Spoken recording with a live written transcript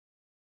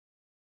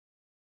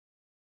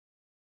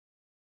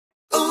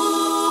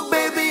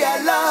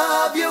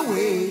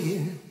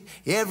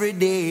every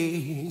day,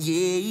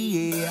 yeah,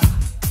 yeah.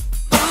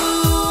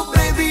 Ooh,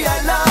 baby,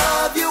 I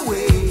love your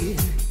way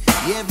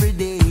every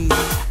day.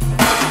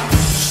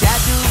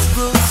 Shadows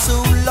grow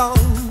so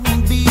long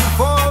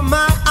before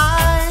my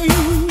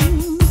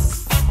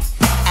eyes,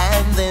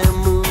 and they're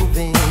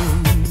moving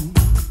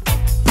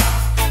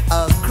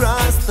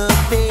across the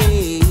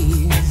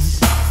page.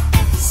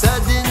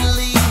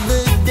 Suddenly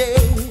the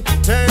day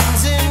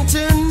turns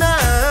into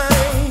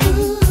night,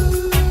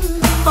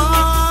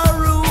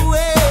 far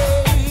away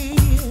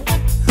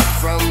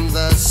from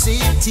the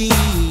city.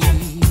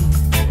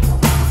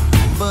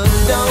 But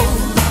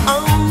don't,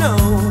 oh no,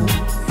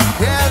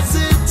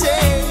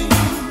 hesitate,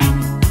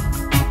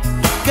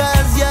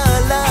 'cause your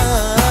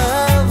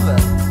love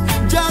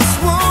just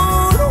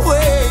won't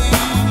wait.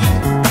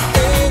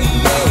 Hey,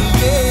 yeah,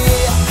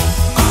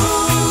 yeah.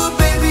 Ooh,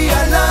 baby,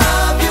 I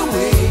love your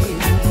way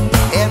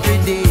every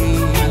day,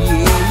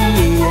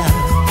 yeah.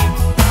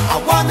 I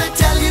wanna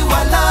tell you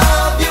I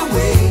love your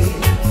way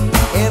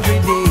every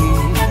day,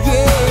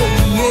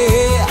 yeah,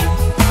 yeah.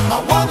 I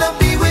wanna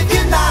be with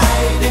you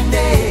night and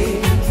day.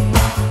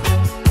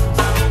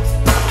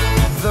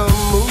 The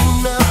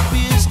moon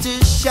appears to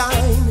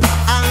shine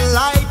and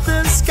light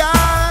the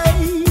sky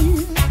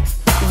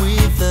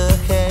with the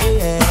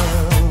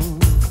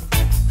help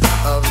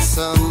of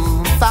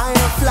some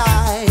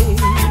firefly.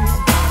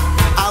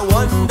 I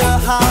wonder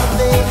how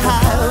they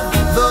have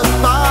the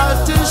power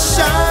to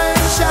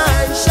shine,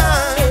 shine,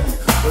 shine.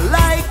 Well,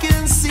 I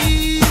can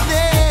see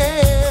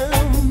them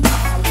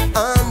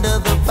under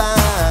the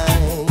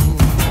pine.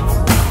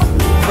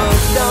 But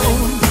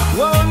don't,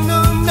 oh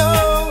no, no,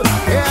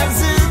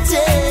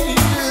 hesitate,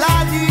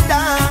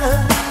 la-di-da,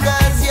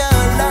 'cause your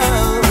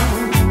love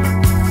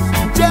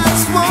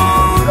just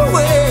won't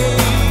wait.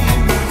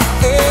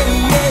 Hey,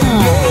 yeah,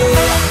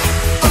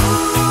 yeah.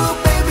 Ooh,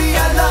 baby,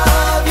 I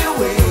love your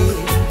way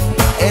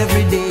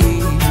every day,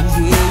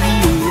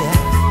 yeah.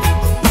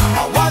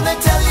 I wanna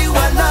tell you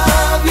I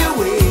love your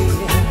way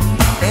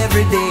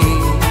every day,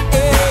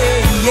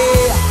 hey,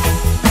 yeah.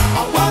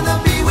 I wanna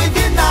be with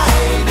you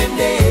night and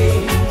day.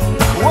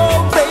 Oh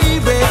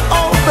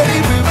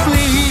baby,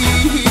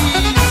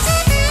 please,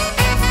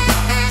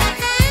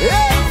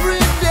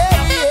 every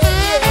day.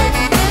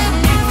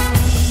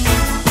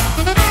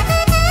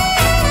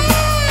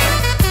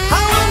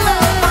 I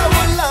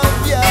will love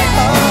you.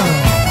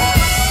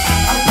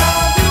 I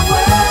love you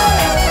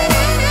well.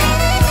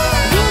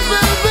 Oh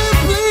baby,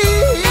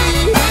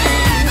 please.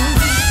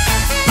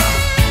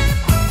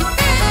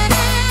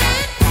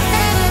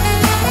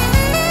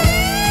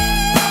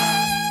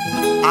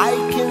 I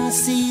can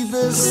see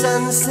the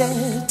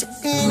sunset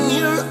in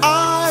your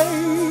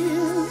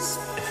eyes,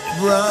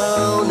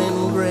 brown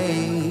and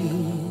gray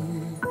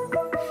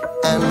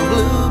and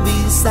blue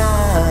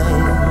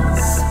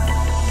besides.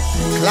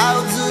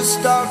 Clouds are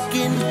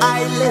stalking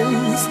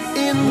islands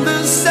in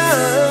the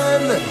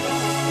sun.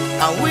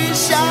 I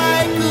wish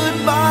I could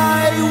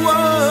buy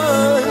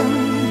one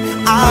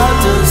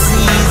out of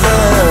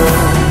season.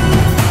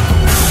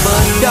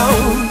 But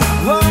don't,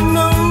 oh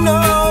no,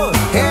 no,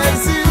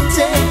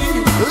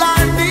 hesitate,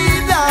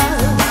 la-di-da,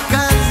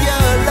 'cause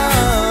your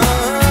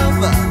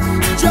love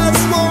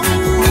just won't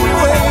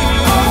wait,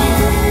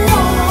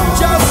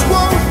 just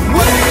won't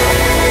wait.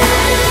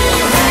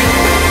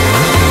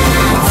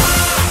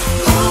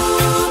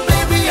 Ooh,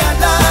 baby, I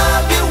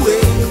love your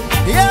way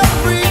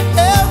every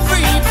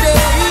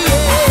day.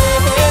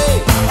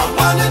 I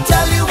wanna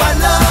tell you I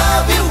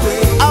love your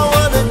way. I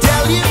wanna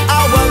tell you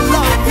how I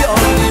love your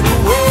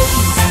little ways.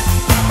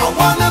 I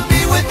wanna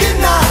be with you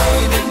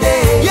night and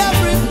day,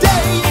 every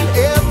day and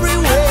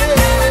everywhere,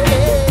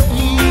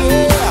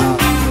 yeah.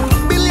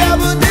 Billy, I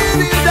would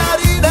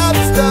daddy,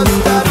 that's the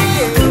study,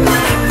 yeah.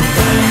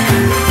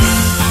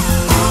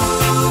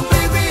 Ooh,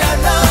 baby, I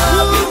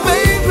love you,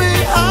 baby,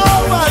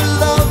 how I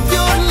love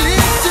your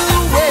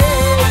little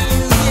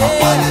ways, yeah. I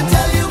wanna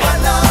tell you I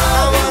love,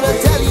 I wanna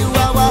tell you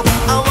how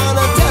I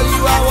wanna tell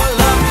you how I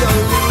love your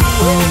little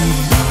ways.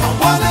 I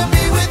wanna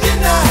be with you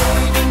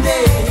night and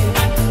day.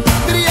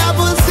 Billy, I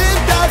would sit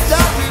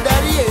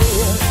daddy, yeah.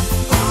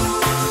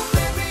 Ooh,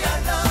 baby, I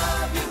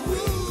love you,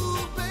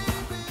 ooh,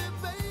 baby.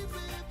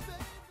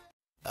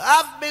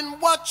 I've been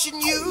watching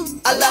you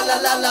a la la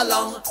la la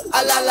long, a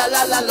la la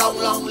la la long,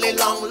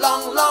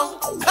 long.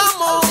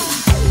 Come on,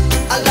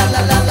 a la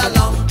la la la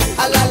long,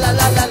 a la la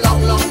la la long.